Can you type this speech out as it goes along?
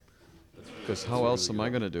because how else am I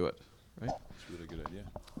going to do it, right? That's a really good idea.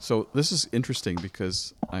 So this is interesting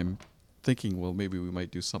because I'm thinking, well, maybe we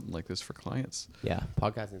might do something like this for clients. Yeah,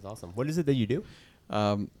 podcasting is awesome. What is it that you do?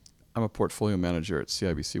 I'm a portfolio manager at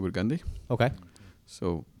CIBC Wood Gundy. Okay.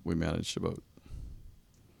 So we manage about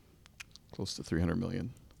close to 300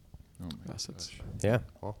 million Oh my assets. gosh. Yeah.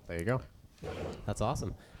 Well, there you go. That's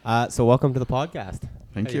awesome. So welcome to the podcast.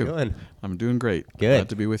 Thank How you. doing? I'm doing great. Good. Glad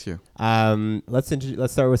to be with you. Let's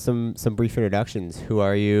start with some brief introductions. Who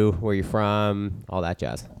are you? Where are you from? All that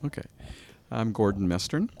jazz. Okay. I'm Gordon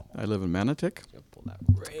Mestern. I live in Manotick. I'll pull that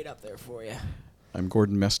right up there for you. I'm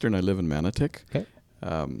Gordon Mestern. I live in Manotick. Okay.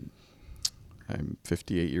 I'm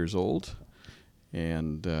 58 years old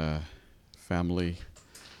and family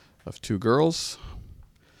of 2 girls.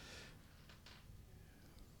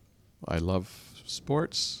 I love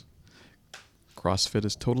sports. CrossFit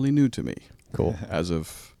is totally new to me Cool. as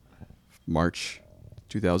of March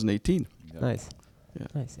 2018. Yep. Nice. Yeah.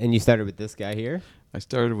 Nice. And you started with this guy here? I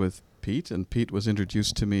started with Pete, and Pete was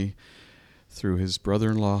introduced to me through his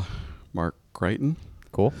brother-in-law, Mark Crichton.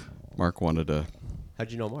 Cool. Mark wanted a...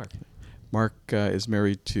 How'd you know Mark? Mark is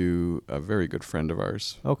married to a very good friend of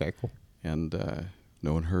ours, Okay, cool. and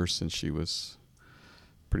known her since she was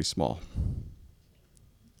pretty small.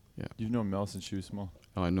 You've known Mel since she was small?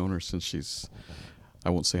 Oh, I've known her since she's... I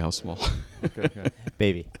won't say how small. Okay.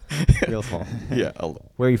 Baby. Real small. Yeah.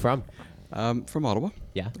 Where are you from? From Ottawa.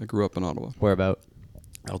 Yeah. I grew up in Ottawa. Where about?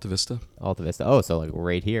 Alta Vista. Alta Vista. Oh, so like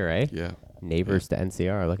right here, eh? Yeah. Neighbors to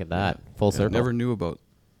NCR. Look at that. Full Yeah, circle. never knew about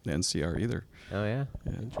the NCR either. Oh, yeah?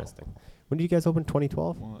 Yeah. Interesting. When did you guys open?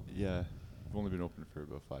 2012? Well, yeah. We've only been open for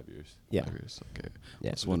about 5 years. Yeah. 5 years. Okay.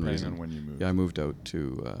 Yeah. That's one Depending reason. on when you moved. Yeah, I moved out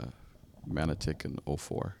to Manotick in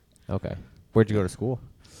 04. Okay. Where'd you go to school?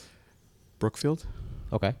 Brookfield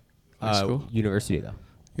Okay. High school. University, though.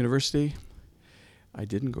 University. I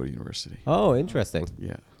didn't go to university. Oh, interesting.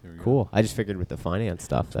 Yeah. There we go. Cool. I just figured with the finance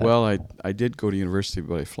stuff. That Well, I did go to university,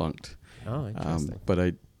 but I flunked. Oh, interesting.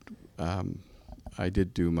 But I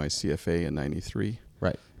did do my CFA in '93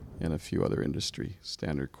 Right. and a few other industry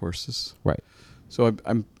standard courses. Right. So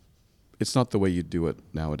I'm. It's not the way you do it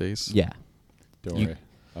nowadays. Yeah. Don't You- worry.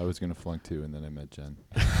 I was going to flunk too, and then I met Jen.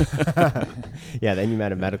 Yeah, then you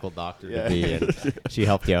met a medical doctor Yeah. to be, and she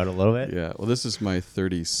helped you out a little bit. Yeah. Well, this is my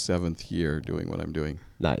 37th year doing what I'm doing.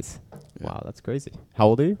 Nice. Yeah. Wow, that's crazy. How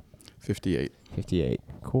old are you? 58. 58.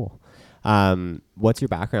 Cool. What's your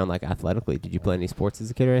background like athletically? Did you play any sports as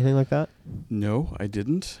a kid or anything like that? No, I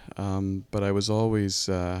didn't. But I was always.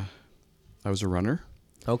 I was a runner.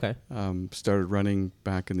 Okay. Started running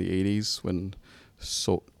back in the 80s when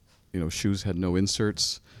shoes had no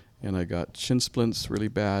inserts, and I got shin splints really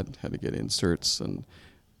bad, had to get inserts, and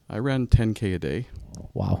I ran 10K a day,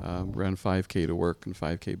 Wow. ran 5K to work and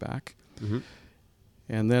 5K back. Mm-hmm.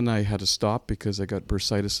 And then I had to stop because I got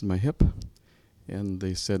bursitis in my hip, and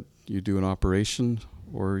they said, you do an operation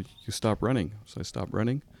or you stop running. So I stopped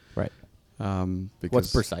running. Right. Because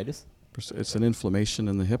What's bursitis? It's an inflammation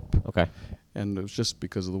in the hip, Okay. and it was just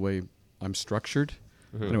because of the way I'm structured.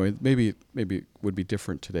 Mhm. Anyway, maybe it would be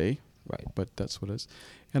different today, Right. but that's what it is.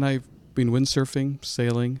 And I've been windsurfing,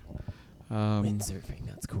 sailing. Windsurfing.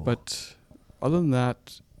 That's cool. But other than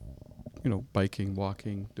that, biking,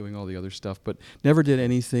 walking, doing all the other stuff, but never did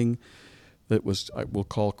anything that was, I will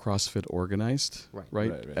call CrossFit organized, Right.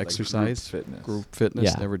 right? Like Exercise, group fitness. fitness,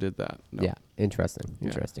 Yeah. never did that. No. Yeah. Interesting. Yeah.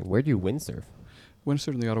 Interesting. Where do you windsurf?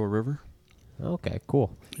 Windsurfed in the Ottawa River. Okay.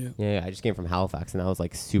 Cool. Yeah. Yeah. I just came from Halifax, and that was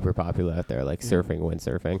like super popular out there, like surfing,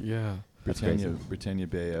 windsurfing. Yeah. That's Britannia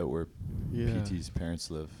Bay, out where Yeah. PT's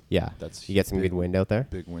parents live. Yeah. That's You get some big, good wind out there.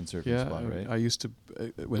 Big windsurfing Yeah, spot, right? I used to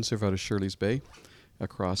windsurf out of Shirley's Bay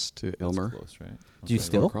across to That's Aylmer. close, right? Do you Okay.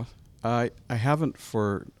 still? Across. I haven't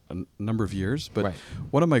for a number of years, but Right.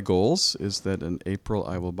 one of my goals is that in April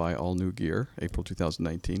I will buy all new gear, April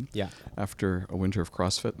 2019, Yeah. after a winter of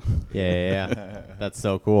CrossFit. Yeah. That's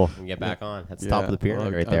so cool. You can get back on. That's top of the pyramid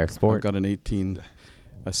Well, right there. I've Sport. got a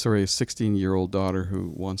 16-year-old daughter who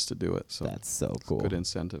wants to do it, so That's so it's cool. good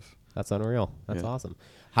incentive. That's unreal. That's Yeah. awesome.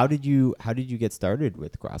 How did you get started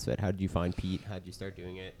with CrossFit? How did you find Pete? How did you start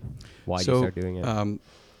doing it? Why did you start doing it?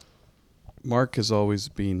 Mark has always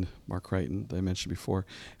been, Mark Crichton, that I mentioned before,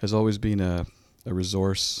 has always been a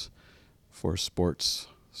resource for sports.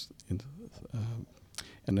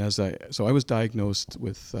 And I was diagnosed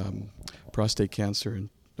with prostate cancer in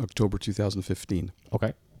October 2015.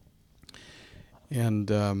 Okay. And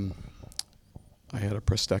I had a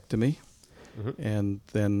prostatectomy. Mhm. And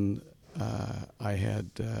then I had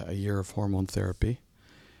a year of hormone therapy.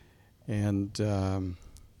 And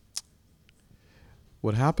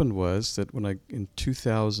what happened was that in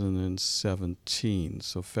 2017,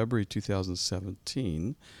 so February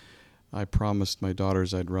 2017, I promised my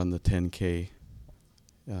daughters I'd run the 10K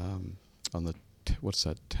on the, what's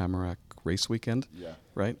that, Tamarack race weekend? Yeah.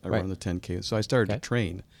 Right? I Right. run the 10K. So I started to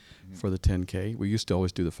train for the 10K. We used to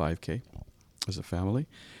always do the 5K as a family.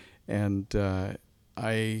 And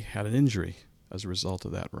I had an injury as a result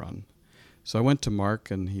of that run. So I went to Mark,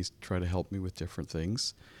 and he tried to help me with different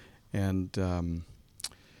things. And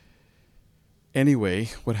anyway,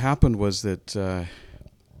 what happened was that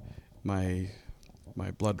my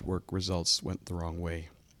blood work results went the wrong way.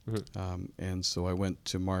 And so I went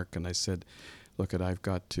to Mark and I said, look, I've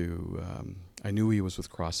got to, I knew he was with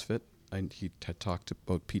CrossFit. He had talked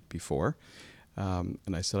about Pete before.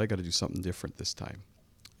 And I said, I got to do something different this time.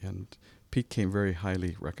 And Pete came very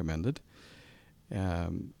highly recommended.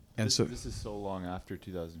 And so this is so long after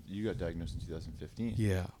 2000. You got diagnosed in 2015.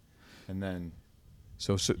 Yeah. And then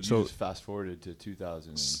so you just fast forwarded to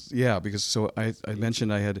 2000. Yeah, because I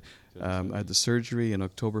mentioned I had the surgery in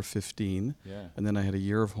October 15, and then I had a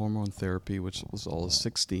year of hormone therapy, which was all of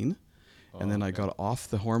 16, and then I got off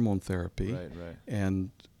the hormone therapy and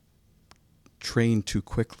trained too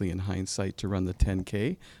quickly in hindsight to run the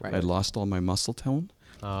 10K. Right. I had lost all my muscle tone,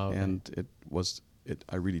 Okay. and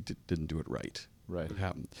I really didn't do it right. Right. It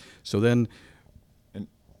happened. So then, and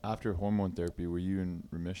after hormone therapy, were you in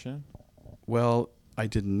remission? well, I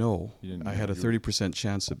didn't know. I had a you were- 30%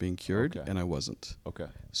 chance of being cured, Okay. and I wasn't. Okay.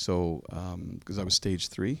 So, because I was stage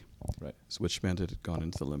 3, Right. which meant it had gone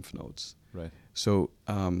into the lymph nodes. Right. So,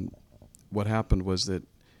 what happened was that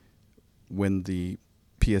when the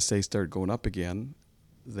PSA started going up again,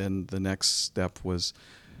 then the next step was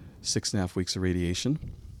 6.5 weeks of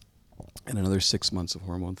radiation and another 6 months of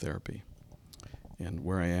hormone therapy. And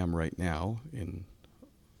where I am right now in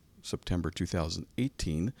September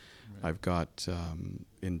 2018, I've got,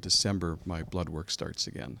 in December, my blood work starts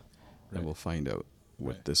again. And we'll find out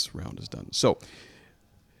what this round has done. So,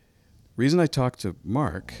 reason I talked to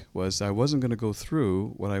Mark was I wasn't going to go through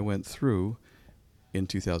what I went through in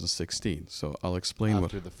 2016. So I'll explain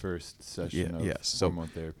After the first session of hormone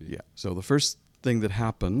therapy. Yeah. So the first thing that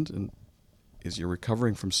happened is you're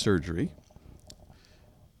recovering from surgery.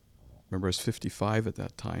 Remember, I was 55 at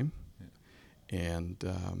that time. Yeah.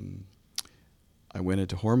 And I went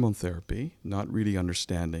into hormone therapy, not really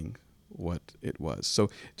understanding what it was. So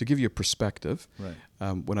to give you a perspective,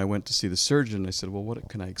 when I went to see the surgeon, I said, well, what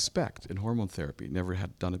can I expect in hormone therapy? Never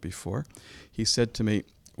had done it before. He said to me,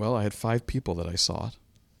 well, I had 5 people that I saw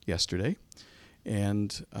yesterday.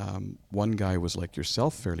 And one guy was like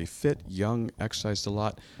yourself, fairly fit, young, exercised a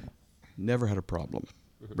lot, never had a problem,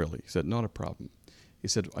 really. He said, not a problem. He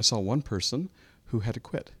said, I saw one person who had to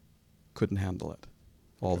quit, couldn't handle it,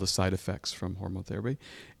 all the side effects from hormone therapy.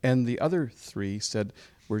 And the other 3 said,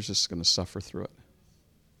 we're just going to suffer through it.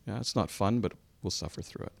 Yeah, it's not fun, but we'll suffer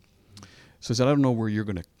through it. So he said, I don't know where you're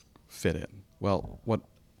going to fit in. Well,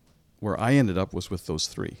 where I ended up was with those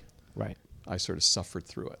 3. Right. I sort of suffered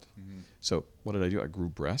through it. So what did I do? I grew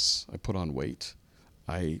breasts. I put on weight.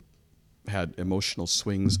 I had emotional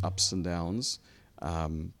swings, ups and downs.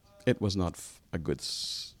 It was not a good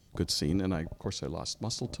scene. And of course, I lost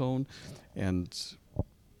muscle tone and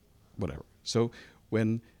whatever. So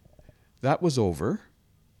when that was over,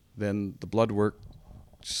 then the blood work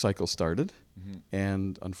cycle started,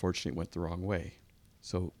 and unfortunately it went the wrong way.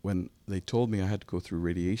 So when they told me I had to go through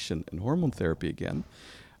radiation and hormone therapy again,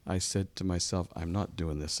 I said to myself, I'm not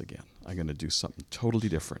doing this again. I'm going to do something totally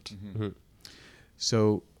different.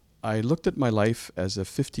 So I looked at my life as a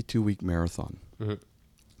 52-week marathon.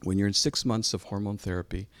 When you're in 6 months of hormone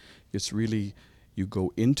therapy, it's really, you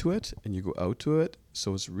go into it and you go out to it.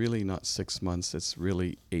 So it's really not 6 months. It's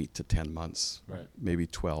really 8 to 10 months, maybe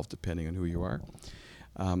 12, depending on who you are.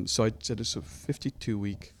 So I said it's a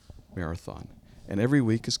 52-week marathon. And every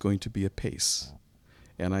week is going to be a pace.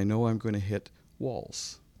 And I know I'm going to hit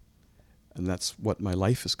walls. And that's what my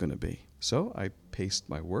life is going to be. So I paced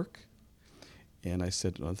my work. And I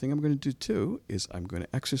said, another thing I'm going to do too is I'm going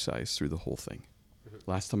to exercise through the whole thing.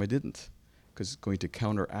 Last time I didn't, because it's going to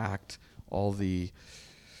counteract all the,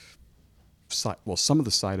 some of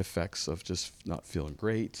the side effects of just not feeling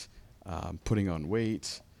great, putting on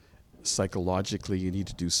weight. Psychologically, you need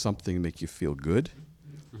to do something to make you feel good.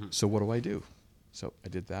 So what do? So I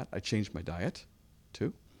did that. I changed my diet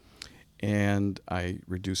too. And I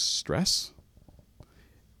reduced stress.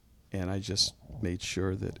 And I just made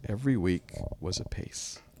sure that every week was a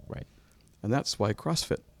pace. Right. And that's why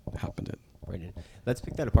CrossFit happened in. Right. Let's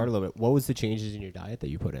pick that apart a little bit. What was the changes in your diet that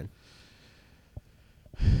you put in?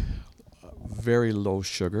 Very low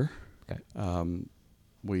sugar. Okay.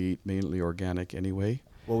 We eat mainly organic anyway.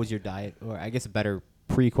 What was your diet? Or I guess a better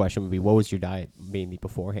pre-question would be, what was your diet mainly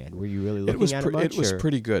beforehand? Were you really looking at it much? It was or?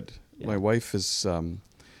 pretty good. Yeah. My wife is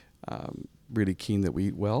really keen that we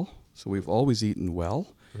eat well, so we've always eaten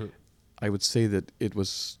well. Mm-hmm. I would say that it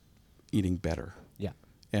was eating better. Yeah.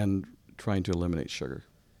 And trying to eliminate sugar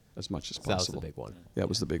as much as possible. That was the big one. That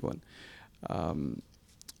was the big one.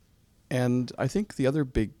 And I think the other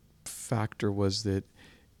big factor was that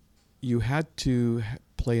you had to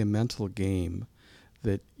play a mental game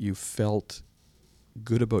that you felt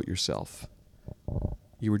good about yourself.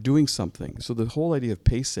 You were doing something. So the whole idea of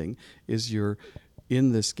pacing is you're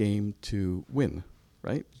in this game to win,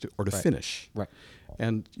 right? Or to finish. Right.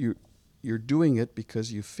 And you're doing it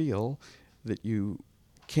because you feel that you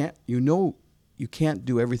can't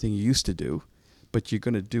do everything you used to do, but you're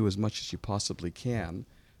going to do as much as you possibly can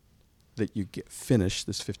that you finish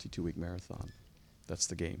this 52-week marathon. That's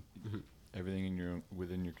the game. Mm-hmm. Everything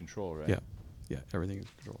within your control, right? Yeah, everything is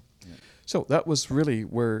control. Yeah. So that was really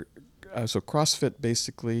where, so CrossFit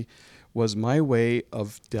basically was my way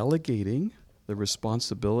of delegating the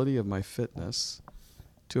responsibility of my fitness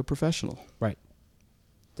to a professional. Right.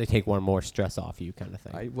 They take one more stress off you kind of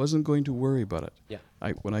thing. I wasn't going to worry about it. Yeah.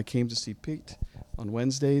 When I came to see Pete on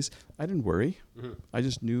Wednesdays, I didn't worry. Mm-hmm. I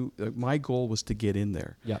just knew my goal was to get in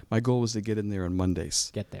there. Yeah. My goal was to get in there on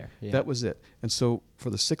Mondays. Get there. Yeah. That was it. And so for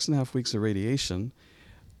the 6.5 weeks of radiation,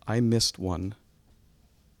 I missed one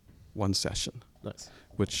session, Nice.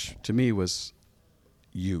 which to me was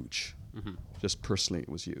huge. Mm-hmm. Just personally, it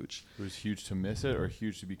was huge. It was huge to miss it or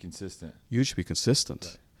huge to be consistent? Huge to be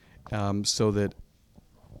consistent. So that,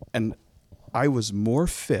 and I was more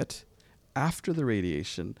fit after the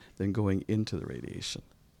radiation than going into the radiation.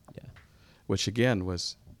 Yeah. Which again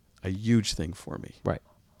was a huge thing for me. Right.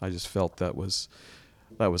 I just felt that was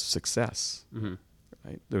success. Mm-hmm.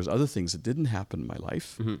 Right. There's other things that didn't happen in my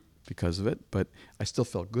life Mm-hmm. because of it, but I still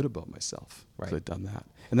felt good about myself because Right. I'd done that,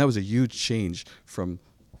 and that was a huge change from,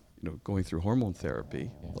 going through hormone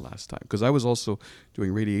therapy the last time, because I was also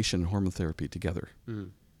doing radiation and hormone therapy together. Mm-hmm.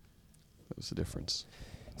 That was the difference.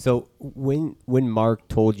 So when Mark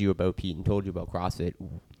told you about Pete and told you about CrossFit,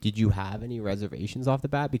 did you have any reservations off the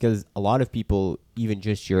bat? Because a lot of people, even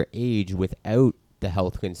just your age, without the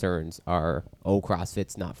health concerns, are,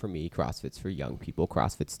 CrossFit's not for me. CrossFit's for young people.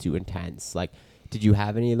 CrossFit's too intense. Like, did you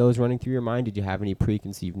have any of those running through your mind? Did you have any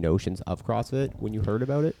preconceived notions of CrossFit when you heard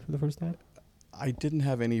about it for the first time? I didn't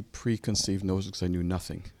have any preconceived notions because I knew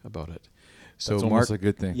nothing about it. So That's Mark, almost a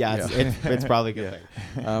good thing. Yeah, it's probably a good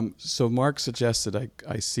thing. So Mark suggested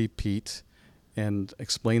I see Pete and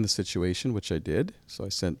explain the situation, which I did. So I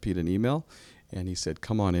sent Pete an email, and he said,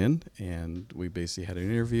 "Come on in," and we basically had an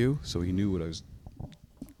interview, so he knew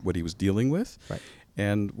what he was dealing with. Right.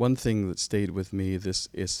 And one thing that stayed with me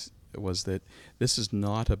was that this is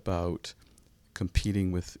not about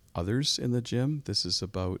competing with others in the gym. This is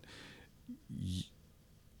about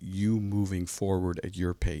you moving forward at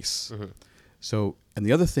your pace. Mm-hmm. So, and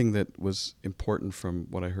the other thing that was important from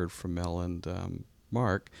what I heard from Mel and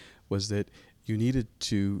Mark was that you needed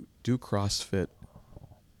to do CrossFit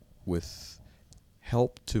with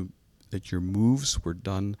help that your moves were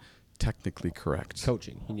done technically correct.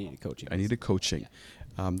 Coaching. You needed coaching. I needed coaching,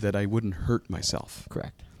 that I wouldn't hurt myself.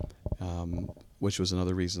 Correct. Which was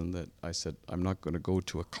another reason that I said, I'm not going to go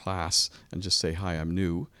to a class and just say, hi, I'm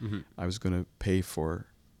new. Mm-hmm. I was going to pay for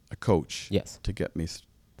a coach Yes. to get me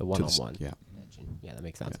The one-on-one. Yeah. Yeah, that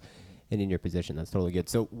makes sense. And in your position, that's totally good.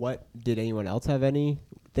 So did anyone else have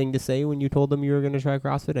anything to say when you told them you were going to try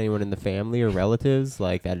CrossFit? Anyone in the family or relatives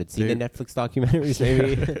that had seen the Netflix documentaries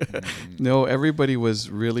maybe? No, everybody was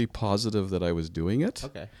really positive that I was doing it.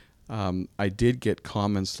 Okay. I did get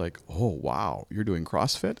comments like, oh, wow, you're doing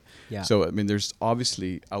CrossFit? Yeah. So, I mean, there's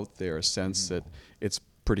obviously out there a sense that it's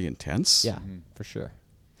pretty intense. Yeah, for sure.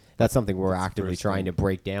 That's something we're That's the actively first trying thing. to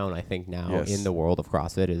break down, I think, now Yes. in the world of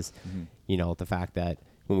CrossFit is, the fact that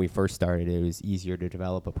when we first started, it was easier to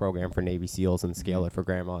develop a program for Navy SEALs and scale it for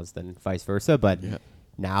grandmas than vice versa. But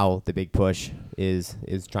now the big push is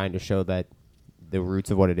trying to show that the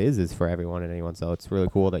roots of what it is for everyone and anyone. So it's really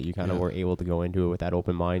cool that you kind of were able to go into it with that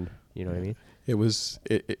open mind. You know what I mean? It was,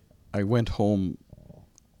 I went home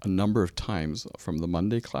a number of times from the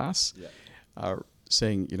Monday class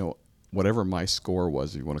saying, whatever my score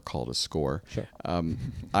was, if you want to call it a score, Sure.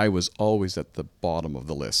 I was always at the bottom of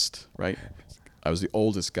the list, right? I was the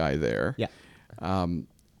oldest guy there. Yeah.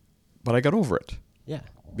 But I got over it Yeah.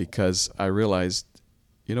 because I realized,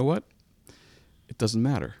 you know what? It doesn't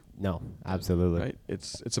matter, No, absolutely. right?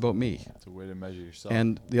 It's about me. It's a way to measure yourself.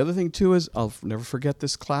 And the other thing too is I'll never forget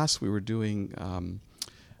this class. We were doing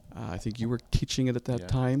I think you were teaching it at that Yeah.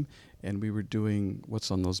 time, and we were doing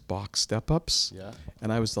what's on those box step-ups. Yeah.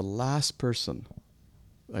 And I was the last person.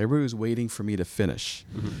 Everybody was waiting for me to finish.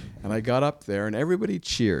 Mm-hmm. And I got up there, and everybody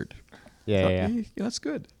cheered. Yeah, Thought, yeah. "Eh, that's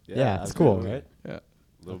good." Yeah, it's cool, absolutely. right? Yeah. A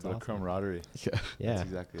little That's bit of awesome. camaraderie. Yeah. Yeah. That's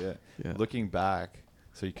exactly it. Yeah. Looking back,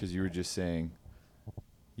 so because you were just saying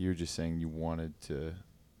you wanted to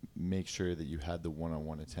make sure that you had the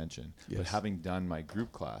one-on-one attention. But Yes. having done my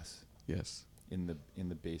group class Yes. in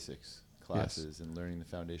the basics classes and learning the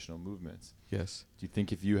foundational movements, Yes. do you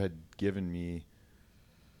think if you had given me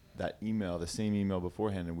that email, the same email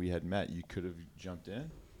beforehand, and we had met, you could have jumped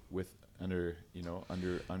in with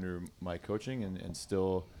under my coaching and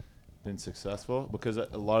still been successful? Because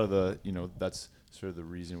a lot of the, that's sort of the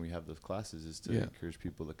reason we have those classes, is to Yeah. encourage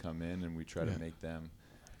people to come in, and we try Yeah. to make them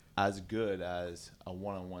as good as a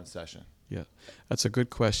one-on-one session. Yeah, that's a good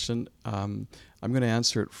question. I'm going to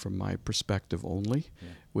answer it from my perspective only, Yeah.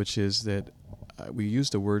 which is that we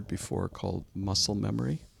used a word before called muscle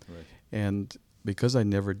memory. Right. And because I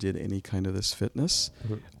never did any kind of this fitness,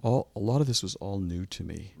 a lot of this was all new to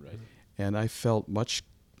me. Right. And I felt much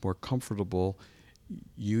more comfortable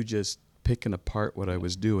you just picking apart what I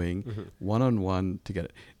was doing one-on-one to get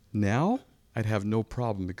it. Now, I'd have no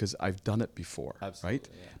problem because I've done it before, Absolutely, right?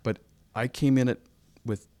 yeah. But I came in it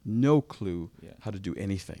with no clue Yeah. how to do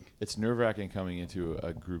anything. It's nerve-wracking coming into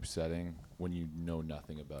a group setting when you know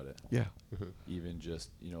nothing about it. Yeah. Even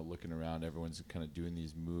just, looking around, everyone's kind of doing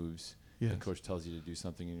these moves. Yes. The coach tells you to do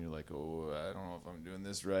something, and you're like, oh, I don't know if I'm doing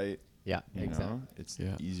this right. Yeah, You exactly. know? It's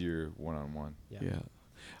Yeah. easier one-on-one. Yeah.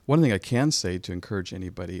 One thing I can say to encourage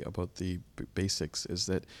anybody about the basics is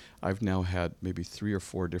that I've now had maybe 3 or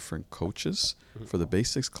 4 different coaches for the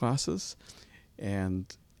basics classes,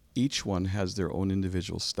 and each one has their own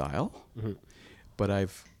individual style. But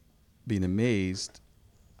I've been amazed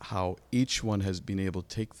how each one has been able to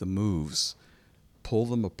take the moves, pull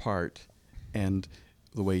them apart, and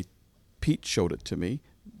the way Pete showed it to me,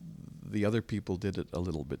 the other people did it a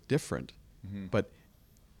little bit different. But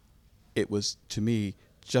it was, to me,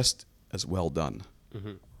 just as well done.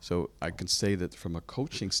 So I can say that from a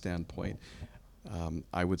coaching standpoint,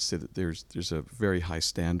 I would say that there's a very high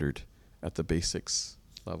standard at the basics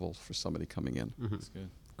level for somebody coming in. That's good.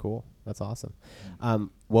 Cool. That's awesome.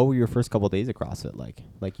 What were your first couple of days of CrossFit like?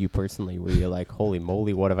 Like you personally, were you like, holy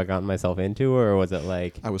moly, what have I gotten myself into? Or was it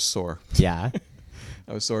like, I was sore. yeah,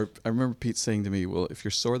 I was sore. I remember Pete saying to me, well, if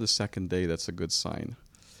you're sore the second day, that's a good sign.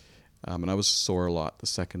 And I was sore a lot the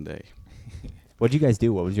second day. what'd you guys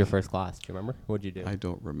do? What was your first class? Do you remember? What'd you do? I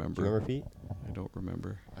don't Do remember. you remember, Pete? I don't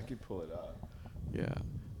remember. I could pull it up. Yeah,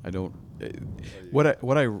 I don't. What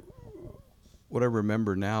I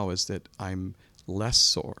remember now is that I'm less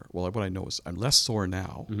sore. Well, what I know is I'm less sore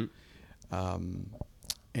now,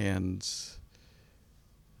 and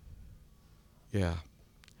yeah,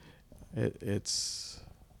 it's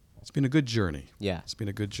been a good journey. Yeah. It's been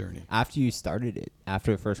a good journey. After you started it,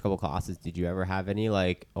 after the first couple classes, did you ever have any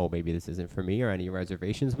like, oh, maybe this isn't for me, or any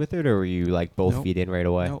reservations with it, or were you like both No. feet in right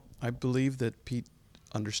away? No, I believe that Pete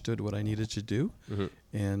understood what I needed to do,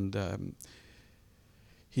 and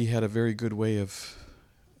he had a very good way of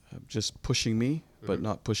just pushing me, but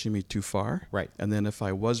not pushing me too far. Right. And then if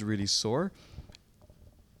I was really sore,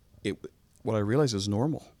 what I realized was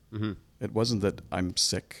normal. It wasn't that I'm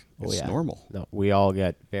sick. It's normal. No, we all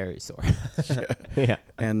get very sore. Yeah.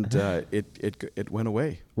 And it went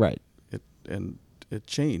away. Right. It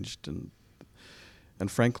changed, and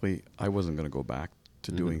frankly, I wasn't going to go back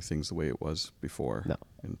to doing things the way it was before. No.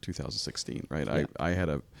 In 2016, right? Yeah. I had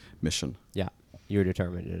a mission. Yeah. You were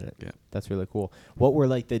determined in it. Yeah. That's really cool. What were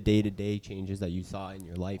like the day-to-day changes that you saw in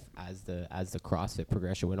your life as the CrossFit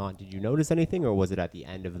progression went on? Did you notice anything, or was it at the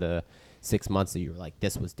end of the 6 months that you were like,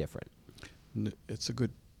 this was different? It's a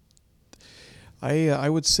good. I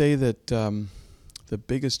would say that the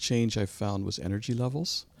biggest change I found was energy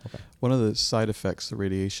levels. Okay. One of the side effects of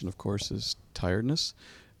radiation, of course, is tiredness.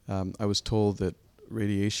 I was told that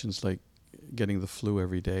radiation's like getting the flu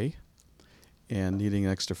every day and needing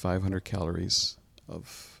an extra 500 calories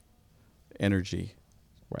of energy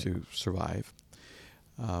to survive.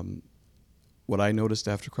 What I noticed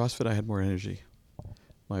after CrossFit, I had more energy.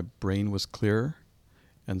 My brain was clearer,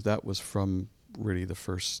 and that was from really the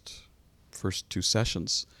first 2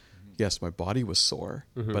 sessions. Yes, my body was sore,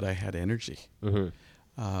 but I had energy.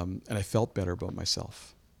 And I felt better about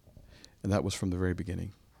myself. And that was from the very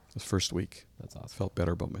beginning, the first week. That's awesome. Felt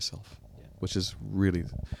better about myself, which is really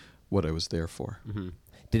what I was there for.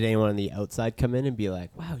 Did anyone on the outside come in and be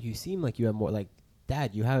like, wow, you seem like you have more, like,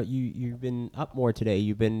 Dad, you've been up more today,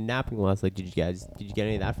 you've been napping less. Like, did you get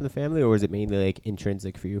any of that from the family, or was it mainly like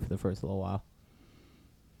intrinsic for you for the first little while?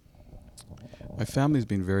 My family's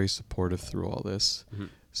been very supportive through all this. Mm-hmm.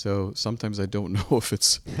 So sometimes I don't know if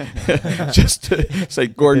it's just to say,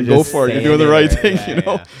 Gordon, They're go just for it. You're saying doing the it, right right? thing, Yeah, you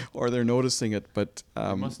know, yeah. or they're noticing it. But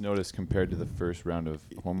You must notice compared to the first round of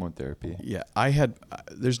hormone therapy. yeah, I had.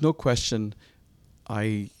 There's no question.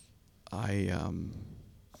 I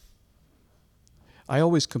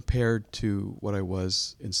always compared to what I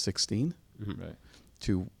was in 16 Mm-hmm. Right.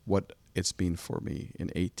 to what it's been for me in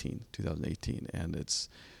 2018, and it's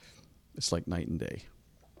like night and day.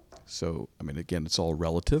 So I mean, again, it's all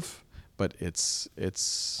relative, but it's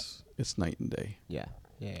night and day. Yeah.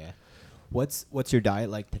 What's your diet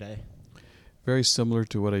like today? Very similar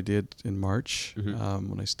to what I did in March Mhm.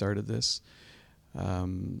 when I started this.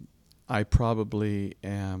 I probably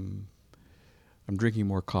am. I'm drinking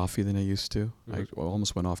more coffee than I used to. Mhm. I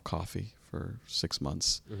almost went off coffee for 6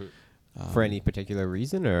 months. For any particular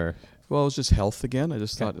reason, or Well, it was just health again. I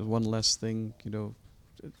just Okay. thought one less thing,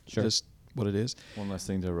 Sure. just what it is. One less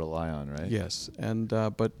thing to rely on, right? Yes, and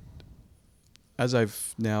but as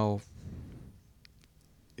I've now,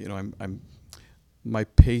 I'm my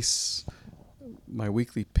pace, my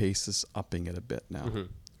weekly pace is upping it a bit now, Mhm.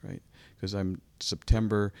 right? Because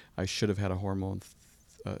September, I should have had a hormone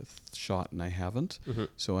shot and I haven't. Mhm.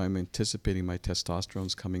 So I'm anticipating my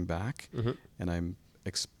testosterone's coming back, Mhm. and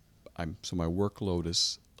so my workload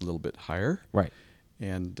is a little bit higher, Right.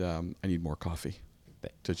 and I need more coffee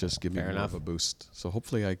to just give me Fair more of enough. a boost. So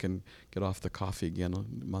hopefully I can get off the coffee again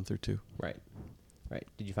in a month or two. Right.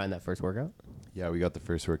 Did you find that first workout? Yeah, we got the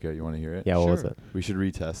first workout. You want to hear it? Yeah. What was Sure. it? We should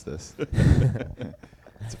retest this.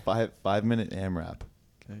 It's a 5-minute AMRAP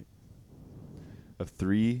Okay. of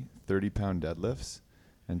 3 30-pound deadlifts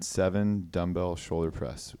and 7 dumbbell shoulder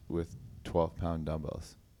press with 12-pound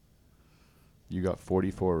dumbbells. You got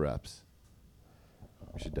 44 reps.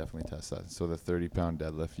 We should definitely test that. So the 30-pound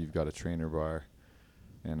deadlift, you've got a trainer bar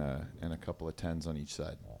and a couple of 10s on each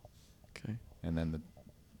side. Okay. And then the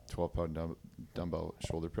 12-pound dumbbell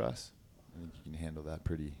shoulder press. I think you can handle that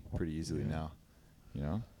pretty easily Yeah. now, you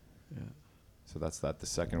know? Yeah. So that's that. The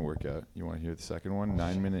second workout. You want to hear the second one?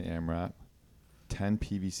 9-minute AMRAP, 10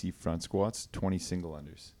 PVC front squats, 20 single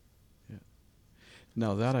unders.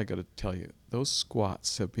 Now that I got to tell you, those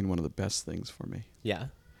squats have been one of the best things for me. Yeah. Talk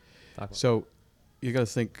about So you got to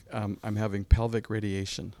think I'm having pelvic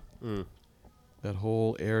radiation. Mm. That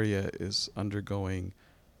whole area is undergoing,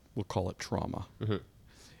 we'll call it trauma. Mhm.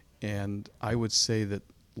 And I would say that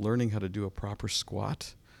learning how to do a proper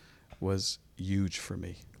squat was huge for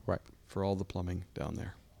me, Right. for all the plumbing down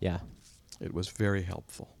there. Yeah. It was very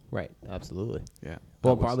helpful. Right. Absolutely. Yeah.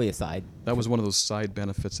 Well, That was- probably aside. That was one of those side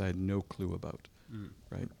benefits I had no clue about, Mm.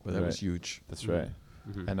 right? But that Right. was huge. That's Mhm. right.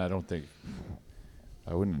 Mhm. And I don't think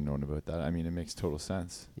I wouldn't have known about that. I mean, it makes total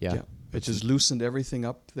sense. Yeah. It just loosened everything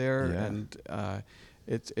up there, Yeah. and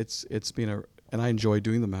it's been and I enjoy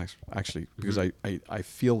doing them actually because I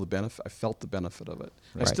feel the benefit. I felt the benefit of it.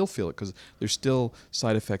 Right. I still feel it because there's still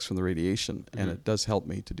side effects from the radiation, and Mhm. it does help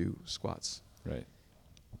me to do squats. Right.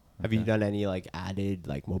 Have you Okay. done any like added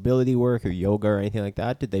like mobility work or yoga or anything like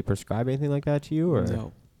that? Did they prescribe anything like that to you, or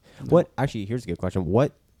No. what? Actually, here's a good question.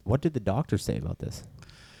 What did the doctor say about this?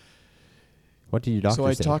 What did your doctor So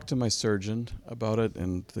I say? talked to my surgeon about it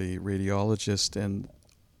and the radiologist, and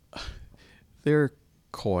they're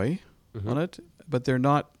coy Mhm. on it, but they're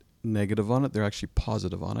not negative on it. They're actually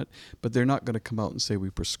positive on it, but they're not going to come out and say we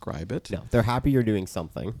prescribe it. No, they're happy you're doing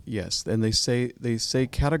something. Yes, and they say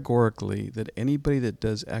categorically that anybody that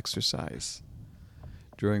does exercise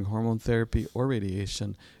during hormone therapy or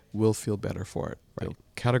radiation will feel better for it. Right. They'll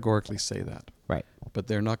categorically say that, Right. but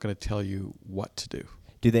they're not going to tell you what to do.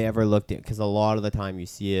 Do they ever look at, because a lot of the time you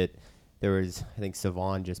see it, there was, I think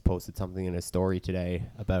Savon just posted something in a story today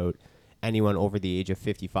about anyone over the age of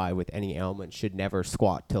 55 with any ailment should never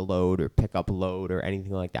squat to load or pick up load or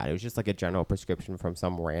anything like that. It was just like a general prescription from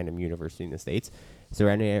some random university in the States. Is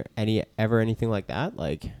there ever anything like that?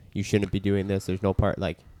 Like, you shouldn't be doing this. There's no part,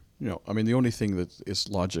 like... I mean, the only thing that is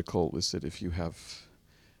logical is that if you have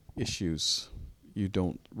issues, you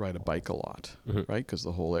don't ride a bike a lot, Mhm. right? Because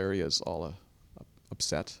the whole area is all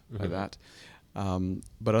upset by Mhm. that.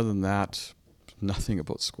 But other than that, nothing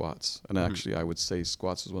about squats. And Mhm. actually, I would say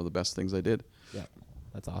squats is one of the best things I did. Yeah,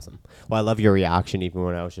 that's awesome. Well, I love your reaction even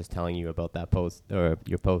when I was just telling you about that post or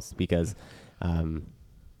your post because,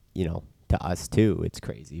 to us too, it's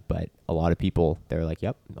crazy. But a lot of people, they're like,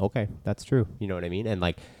 "Yep, okay, that's true." You know what I mean?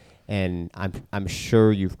 And I'm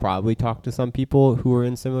sure you've probably talked to some people who are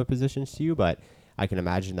in similar positions to you, but I can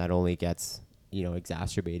imagine that only gets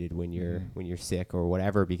exacerbated when you're sick or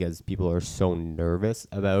whatever because people are so nervous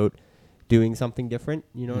about doing something different.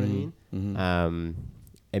 You know what I mean? Mhm.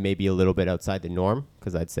 and maybe a little bit outside the norm,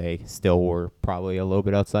 because I'd say still we're probably a little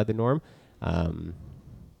bit outside the norm.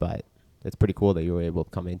 But it's pretty cool that you were able to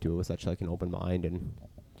come into it with such like an open mind and,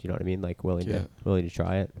 you know what I mean, like willing to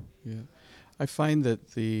try it. Yeah. I find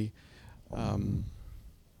that the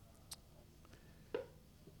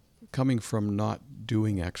coming from not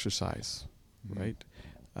doing exercise, right?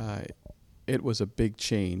 It was a big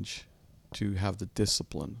change to have the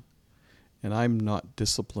discipline. And I'm not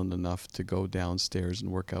disciplined enough to go downstairs and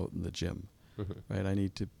work out in the gym, right? I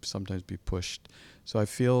need to sometimes be pushed. So I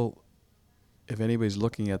feel if anybody's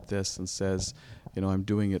looking at this and says, you know, I'm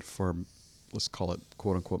doing it for, let's call it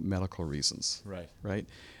quote unquote medical reasons, right?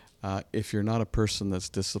 If you're not a person that's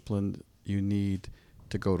disciplined, you need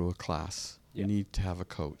to go to a class. You need to have a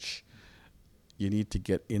coach. You need to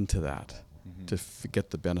get into that to get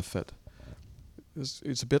the benefit.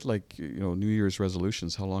 It's a bit like, you know, New Year's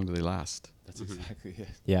resolutions. How long do they last? That's exactly it.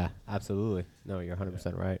 Yeah, absolutely. No, you're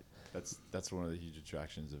 100% right. That's one of the huge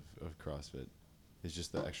attractions of CrossFit. Is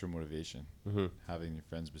just the extra motivation, having your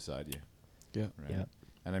friends beside you. Yeah. Right. Yeah.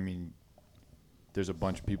 And I mean, there's a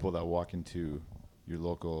bunch of people that walk into your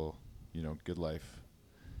local, you know, Good Life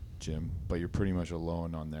gym, but you're pretty much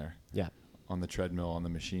alone on there. Yeah. On the treadmill, on the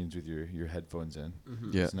machines with your headphones in.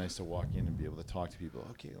 Yeah. It's nice to walk in and be able to talk to people.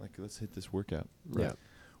 Okay, like let's hit this workout. Right. Yeah.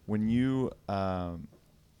 When you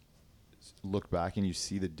look back and you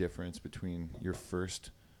see the difference between your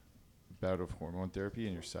first bout of hormone therapy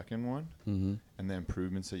and your second one, and the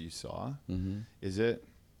improvements that you saw, is it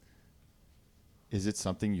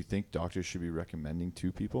something you think doctors should be recommending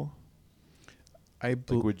to people?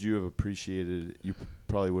 Would you have appreciated? You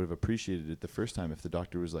probably would have appreciated it the first time if the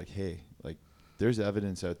doctor was like, "Hey, like, there's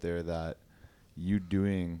evidence out there that you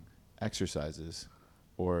doing exercises,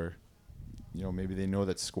 or, you know, maybe they know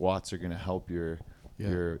that squats are going to help your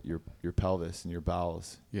pelvis and your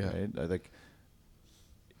bowels." Yeah. Right? Like,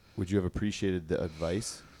 would you have appreciated the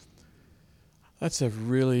advice? That's a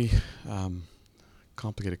really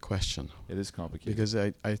complicated question. It is complicated Because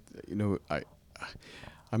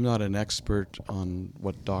I'm not an expert on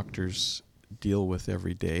what doctors deal with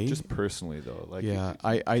every day. Just personally, though, like,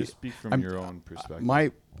 just speak from your own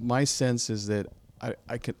perspective. My sense is that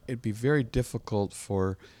it'd be very difficult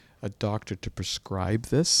for a doctor to prescribe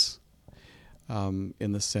this,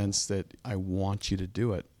 in the sense that I want you to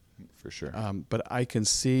do it. For sure. But I can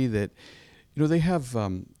see that, you know, they have,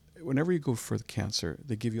 whenever you go for the cancer,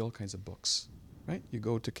 they give you all kinds of books, right? You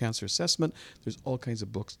go to cancer assessment, there's all kinds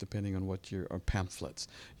of books depending on or pamphlets.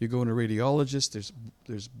 You go to a radiologist,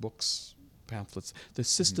 there's books, pamphlets. The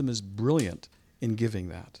system is brilliant in giving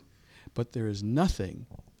that. But there is nothing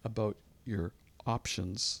about your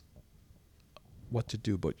options, what to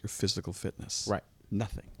do about your physical fitness. Right.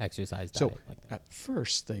 Nothing. Exercise, diet. So like that. at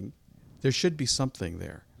first thing, there should be something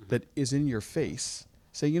there that is in your face.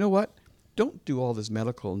 Say, you know what? Don't do all this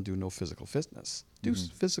medical and do no physical fitness. Do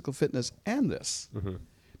physical fitness and this.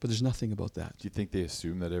 But there's nothing about that. Do you think they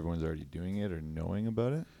assume that everyone's already doing it or knowing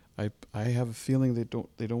about it? I have a feeling they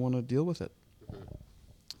don't want to deal with it.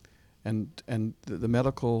 And the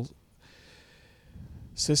medical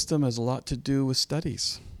system has a lot to do with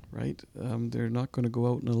studies, right? They're not going to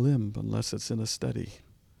go out on a limb unless it's in a study,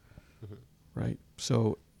 right?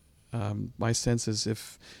 So my sense is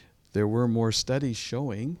if there were more studies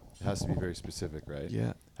showing... It has to be very specific, right?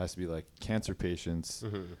 Yeah. It has to be like cancer patients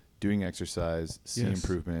doing exercise, see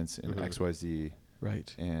improvements in XYZ.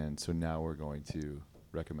 Right. And so now we're going to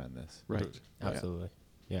recommend this. Right. Absolutely.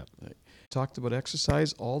 Yeah. Talked about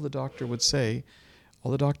exercise, all the doctor would say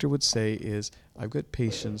is, I've got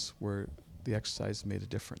patients where the exercise made a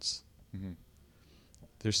difference.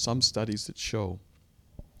 There's some studies that show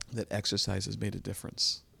that exercise has made a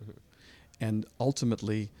difference. And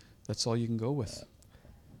ultimately, that's all you can go with.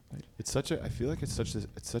 Right? I feel like it's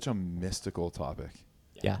such a mystical topic.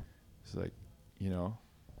 Yeah. It's like, you know,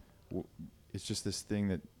 it's just this thing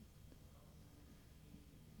that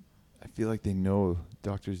I feel like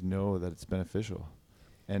doctors know that it's beneficial.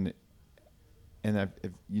 And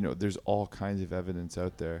you know, there's all kinds of evidence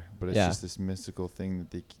out there, but it's just this mystical thing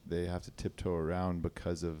that they have to tiptoe around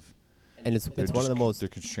because of. And it's one of the most... They're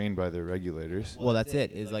constrained by their regulators. Well, that's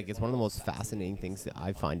it. It's one of the most fascinating things that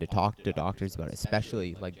I find to talk to doctors about,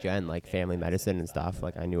 especially like Jen, like family medicine and stuff.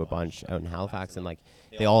 Like I knew a bunch out in Halifax, and like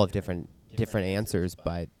they all have different answers,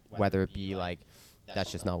 but whether it be like,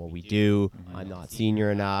 that's just not what we do. I'm not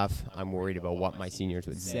senior enough. I'm worried about what my seniors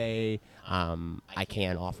would say. I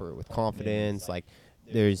can't offer it with confidence. Like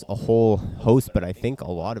there's a whole host, but I think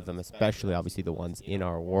a lot of them, especially obviously the ones in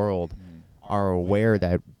our world, are aware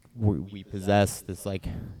that we possess this like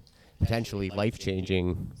potentially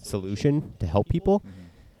life-changing solution to help people.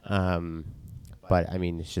 But But I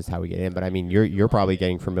mean, it's just how we get in. But I mean, you're probably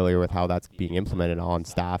getting familiar with how that's being implemented on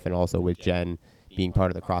staff, and also with Jen being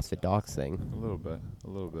part of the CrossFit Docs thing. A little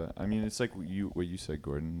bit. I mean, it's like what you said,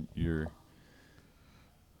 Gordon. You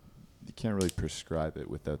can't really prescribe it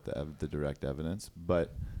without the direct evidence.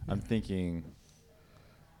 But I'm thinking,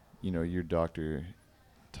 your doctor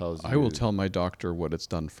tells you. I will tell my doctor what it's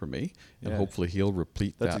done for me, and hopefully he'll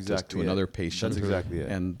repeat to another patient. That's exactly it.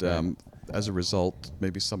 And as a result,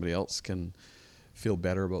 maybe somebody else can feel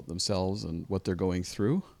better about themselves and what they're going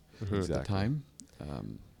through at the time.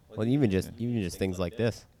 Well, even just things like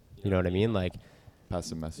this, you know what I mean? Like, pass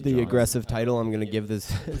the message. The on. aggressive title I'm going to give this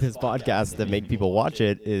this podcast to make people watch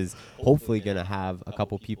it is hopefully going to have a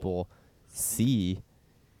couple people see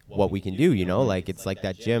what we can do. Like it's like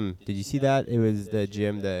that gym. Did you see that? It was the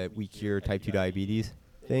gym that we cure type 2 diabetes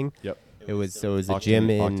thing. Yep. It was a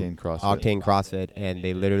gym in Octane CrossFit, and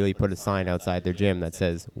they literally put a sign outside their gym that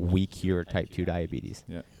says "We cure type 2 diabetes."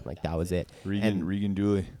 Yeah. Like that was it. Regan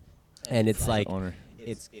Dooley. And it's like owner.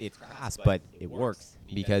 it's crass, but it works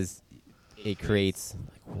because it creates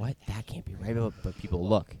like, what, that can't be right, but people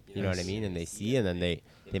look, you know what I mean, and they see, and then they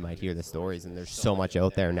might hear the stories, and there's so much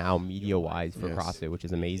out there now media wise for CrossFit, which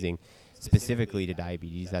is amazing. Specifically to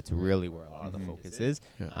diabetes, that's really where a lot of the focus is.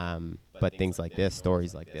 But things like this,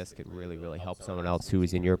 stories like this, could really, really help someone else who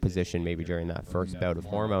is in your position, maybe during that first bout of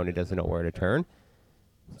hormone and doesn't know where to turn.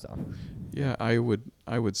 So, yeah, I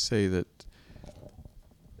would say that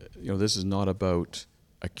this is not about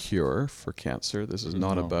a cure for cancer. This is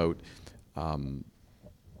not about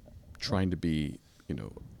trying to be,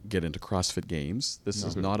 get into CrossFit games. This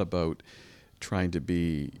is not about trying to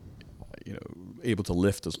be, able to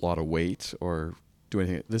lift a lot of weight or do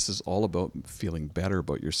anything. This is all about feeling better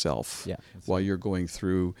about yourself while you're going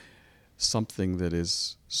through something that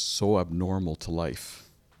is so abnormal to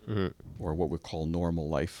life, or what we call normal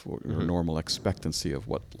life, or normal expectancy of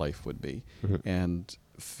what life would be, and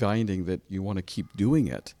finding that you want to keep doing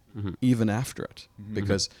it even after it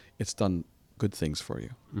because it's done good things for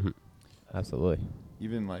you. Absolutely.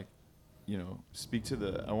 Even like,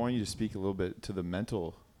 I want you to speak a little bit to the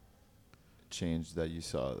mental change that you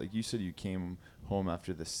saw. Like you said, you came home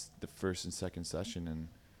after the first and second session and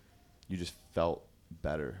you just felt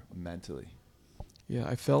better mentally. Yeah,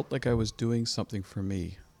 I felt like I was doing something for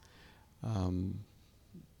me. One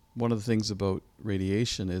of the things about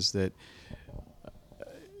radiation is that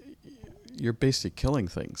you're basically killing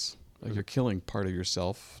things. Like you're killing part of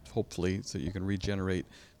yourself, hopefully, so you can regenerate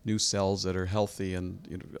new cells that are healthy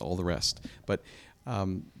and all the rest. But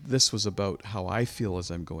this was about how I feel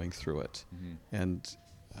as I'm going through it. And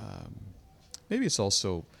maybe it's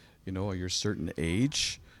also, you're a certain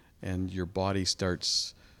age and your body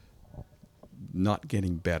starts not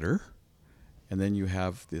getting better. And then you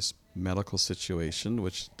have this medical situation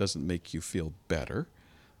which doesn't make you feel better.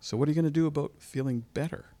 So what are you going to do about feeling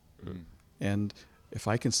better? And if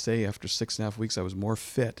I can say after 6.5 weeks I was more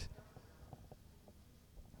fit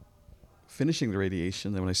finishing the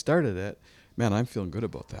radiation than when I started it, man, I'm feeling good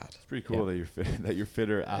about that. It's pretty cool that you're fit, that you're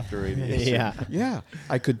fitter after radiation. Yeah,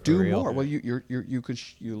 I could do more. Well, you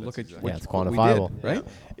look at what it's quantifiable, we did,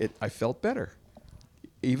 right? I felt better,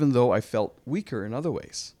 even though I felt weaker in other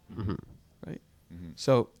ways, right?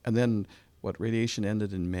 So, and then radiation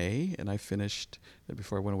ended in May, and I finished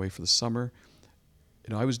before I went away for the summer.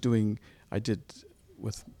 I did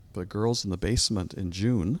with the girls in the basement in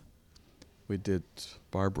June. We did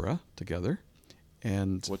Barbara together,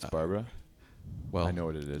 and what's Barbara? Well, I know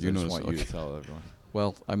what it is. I just want you to tell everyone.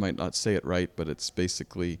 Well, I might not say it right, but it's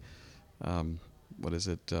basically, what is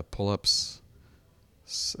it? Pull-ups,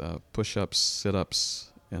 push-ups,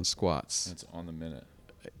 sit-ups, and squats. It's on the minute.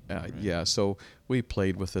 Right. Yeah, so we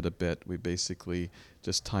played with it a bit. We basically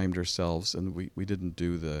just timed ourselves, and we didn't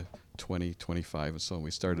do the 20, 25, and so on.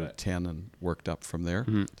 We started at 10 and worked up from there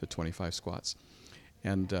to 25 squats.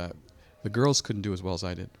 And the girls couldn't do as well as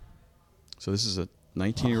I did. So this is a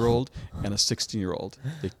 19-year-old and a 16-year-old.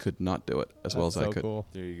 They could not do it as well as I could. Cool.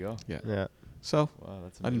 There you go. Yeah. So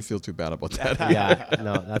I didn't feel too bad about that.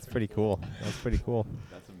 No, that's pretty cool.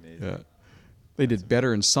 That's amazing. Yeah. They did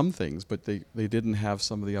better in some things, but they didn't have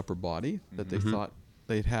some of the upper body that they thought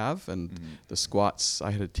they'd have. And the squats,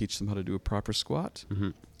 I had to teach them how to do a proper squat.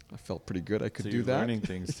 I felt pretty good. I could do that. You're learning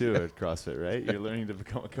things too at CrossFit, right? You're learning to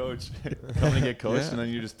become a coach, coming to get coached, and then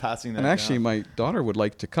you're just passing that And actually, down. my daughter would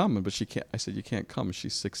like to come, but she can't. I said, you can't come.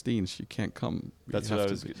 She's 16. She can't come. That's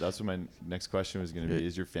what my next question was going to be.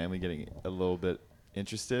 Is your family getting a little bit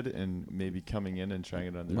interested in maybe coming in and trying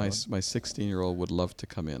it on their own? My 16-year-old would love to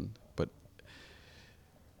come in, but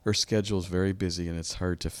her schedule is very busy, and it's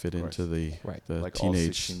hard to fit into the like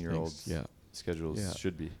teenage all 16-year-olds things. schedules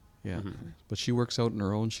should be. Yeah. Mhm. But she works out on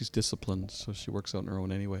her own. She's disciplined, so she works out on her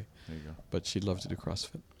own anyway. There you go. But she'd love to do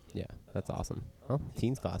CrossFit. Yeah, that's awesome. Well,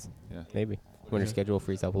 teens class, Yeah. maybe when your Yeah. schedule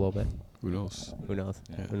frees up a little bit. Who knows? Who knows?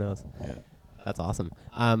 Yeah. Who knows? Yeah. That's awesome.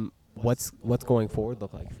 What's going forward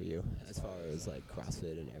look like for you as far as like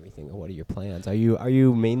CrossFit and everything? What are your plans? Are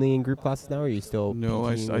you mainly in group classes now, or are you still? No,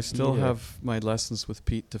 PTing I with still Pete, or- have my lessons with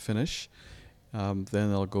Pete to finish.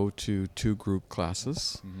 Then I'll go to 2 group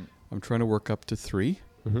classes. Mm-hmm. I'm trying to work up to 3,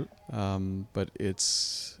 Mhm. but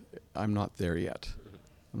I'm not there yet.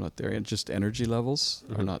 I'm not there yet. Just energy levels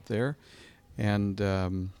are Mhm. not there, and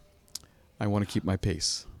I want to keep my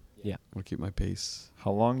pace. Yeah. I want to keep my pace.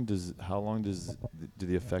 How long do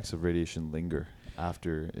the effects of radiation linger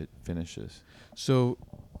after it finishes? So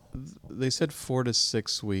they said 4 to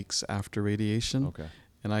 6 weeks after radiation. Okay.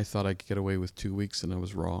 And I thought I could get away with 2 weeks, and I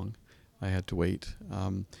was wrong. I had to wait.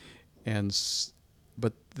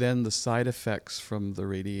 But then the side effects from the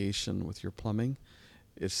radiation with your plumbing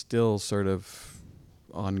is still sort of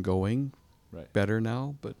ongoing. Right. Better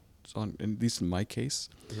now, but it's at least in my case.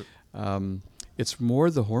 Mhm. It's more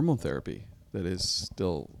the hormone therapy that is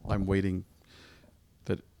still, I'm waiting,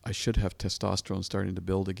 that I should have testosterone starting to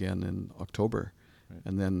build again in October. Right.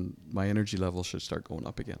 And then my energy level should start going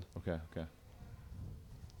up again. Okay. Okay.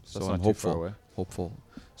 So That's I'm not too far away. hopeful.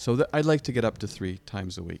 So I'd like to get up to 3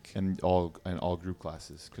 times a week. And all group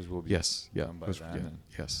classes, because we'll be Yes, yeah, done by was- then. yeah, And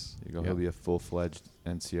yes. there you go. yeah. He'll be a full-fledged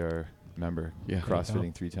NCR member, Yeah.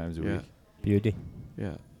 CrossFitting 3 times a Yeah. week. Beauty.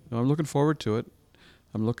 Yeah, no, I'm looking forward to it.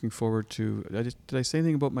 I'm looking forward to. Did I say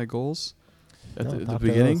anything about my goals at No, the talk to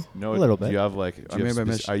beginning? us. No, A little do bit. you have like? I maybe I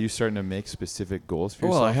mentioned- Are you starting to make specific goals for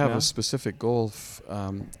Well, yourself I have now? a specific goal.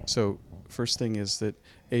 So first thing is that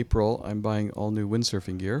April, I'm buying all new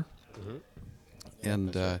windsurfing gear,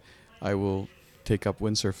 and I will take up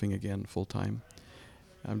windsurfing again full time.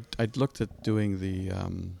 I'd looked at doing the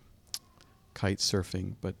kite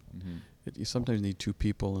surfing, but Mhm. you sometimes need 2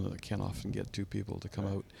 people, and I can't often get 2 people to come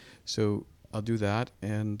out. So I'll do that.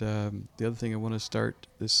 And the other thing I want to start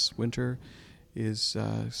this winter is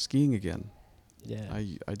skiing again. Yeah.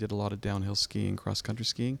 I did a lot of downhill skiing, cross-country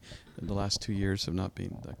skiing, and the last 2 years have not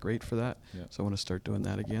been that great for that. Yeah. So I want to start doing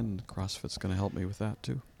that again, and CrossFit's going to help me with that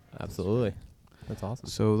too. Absolutely. That's awesome.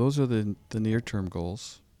 So those are the near-term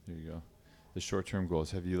goals. There you go. The short-term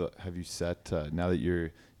goals. Have you set now that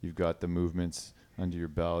you've got the movements under your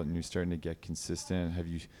belt and you're starting to get consistent?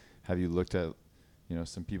 Have you looked at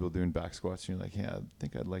some people doing back squats and you're like, yeah, I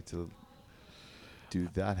think I'd like to do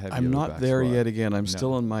that heavy. I'm of a not back there squat. yet. Again, I'm No.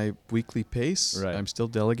 still on my weekly pace. Right. I'm still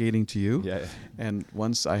delegating to you. Yeah. And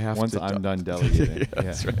once I have Once to, I'm done delegating, Yeah,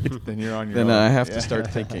 that's right. then you're on your Then own. I have Yeah. to start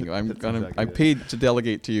thinking. I'm That's exactly I'm it. paid to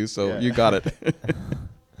delegate to you, so Yeah. you got it.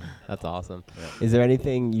 That's awesome. Yeah. Is there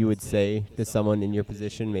anything you would say to someone in your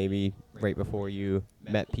position, maybe right before you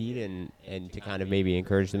met Pete, and to kind of maybe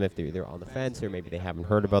encourage them if they're on the fence or maybe they haven't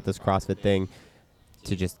heard about this CrossFit thing,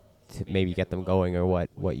 to maybe get them going, or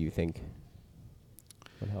what you think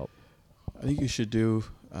would help? I think you should do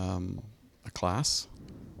a class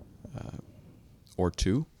or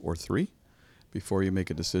 2 or 3 before you make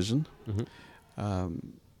a decision.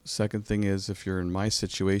 Second thing is, if you're in my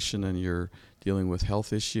situation and you're dealing with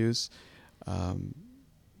health issues,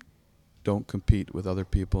 don't compete with other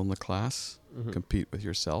people in the class. Compete with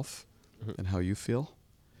yourself and how you feel.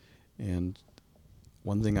 And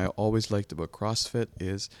one thing I always liked about CrossFit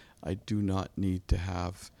is I do not need to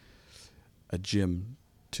have a gym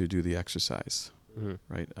to do the exercise,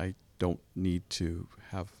 right? I don't need to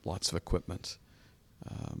have lots of equipment.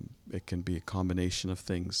 It can be a combination of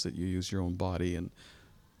things that you use your own body and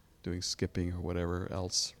doing skipping or whatever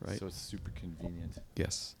else, right? So it's super convenient.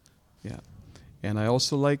 Yes. Yeah. And I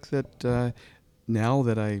also like that now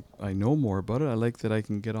that I know more about it, I like that I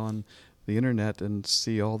can get on the internet and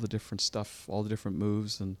see all the different stuff, all the different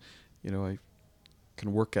moves, and, I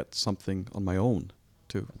can work at something on my own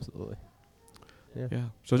too. Absolutely. Yeah.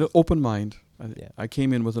 So the open mind. Yeah. I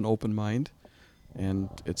came in with an open mind, and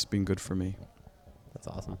it's been good for me. That's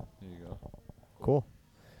awesome. There you go. Cool.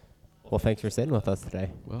 Well, thanks for sitting with us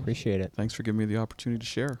today. Well, Appreciate it. Thanks for giving me the opportunity to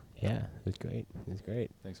share. Yeah, it was great. It was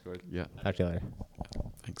great. Thanks, Gord. Yeah. Talk to you later.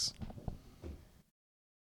 Thanks.